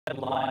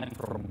Headline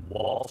from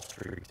Wall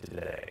Street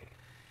today.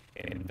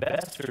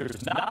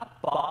 Investors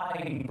not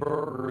buying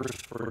burgers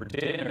for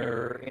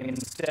dinner,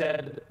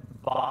 instead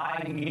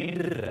buying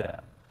into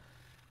them,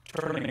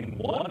 turning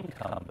one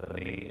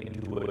company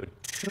into a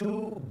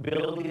 $2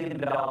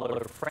 billion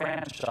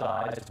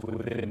franchise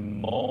within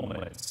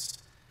moments.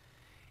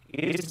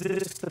 Is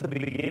this the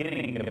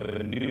beginning of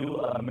a new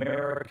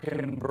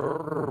American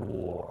burger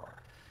war?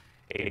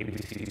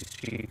 ABC's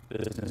chief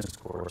business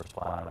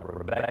correspondent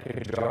Rebecca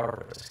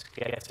Jarvis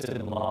gets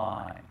in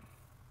line.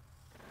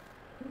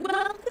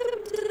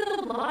 Welcome to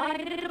the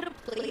line at a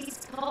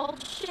place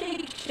called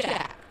Shake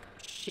Shack,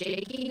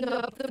 shaking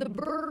up the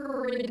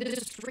burger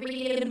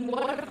industry in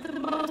one of the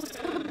most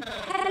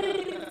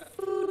competitive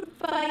food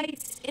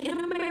fights in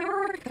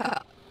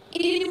America.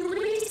 In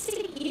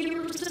recent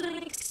years, an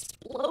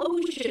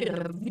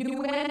explosion of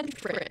new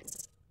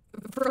entrants,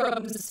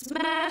 from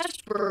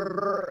Smash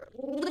Burger,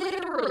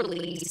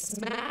 literally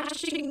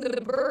smashing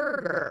the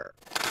burger.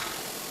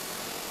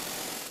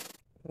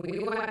 We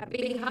went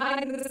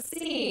behind the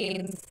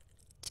scenes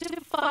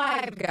to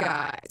Five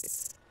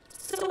Guys.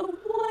 So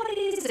what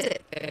is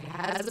it that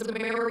has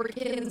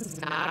Americans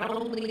not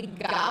only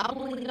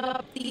gobbling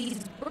up these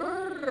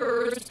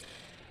burgers,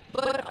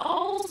 but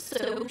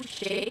also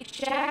Shake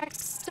Shack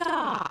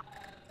stock?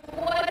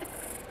 What's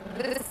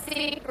the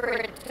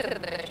secret to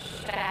the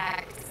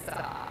Shack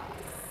sauce?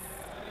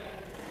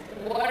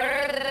 What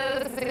are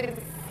those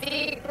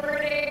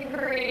secret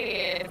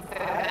ingredients in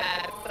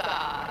that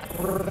sauce?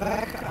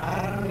 Rebecca,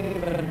 I don't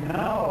even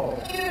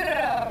know. You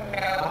don't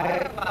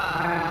know.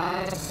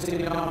 I honestly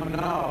don't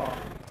know.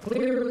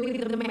 Clearly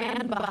the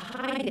man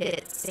behind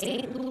it,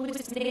 St.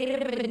 Louis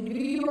native and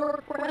New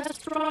York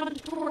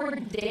restaurateur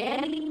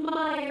Danny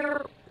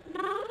Meyer,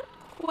 not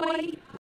quite